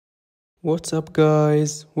What's up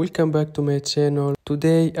guys, welcome back to my channel.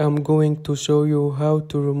 Today I'm going to show you how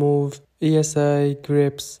to remove ESI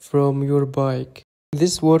grips from your bike.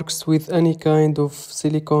 This works with any kind of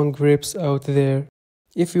silicone grips out there.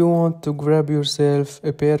 If you want to grab yourself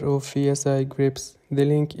a pair of ESI grips, the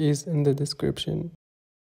link is in the description.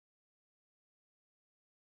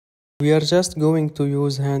 We are just going to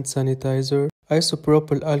use hand sanitizer.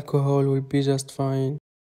 Isopropyl alcohol will be just fine.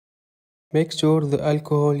 Make sure the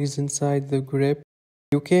alcohol is inside the grip.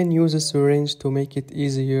 You can use a syringe to make it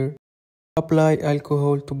easier. Apply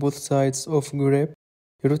alcohol to both sides of grip.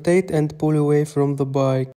 Rotate and pull away from the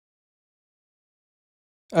bike.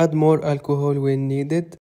 Add more alcohol when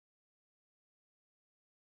needed.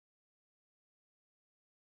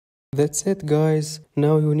 That's it guys.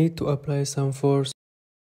 Now you need to apply some force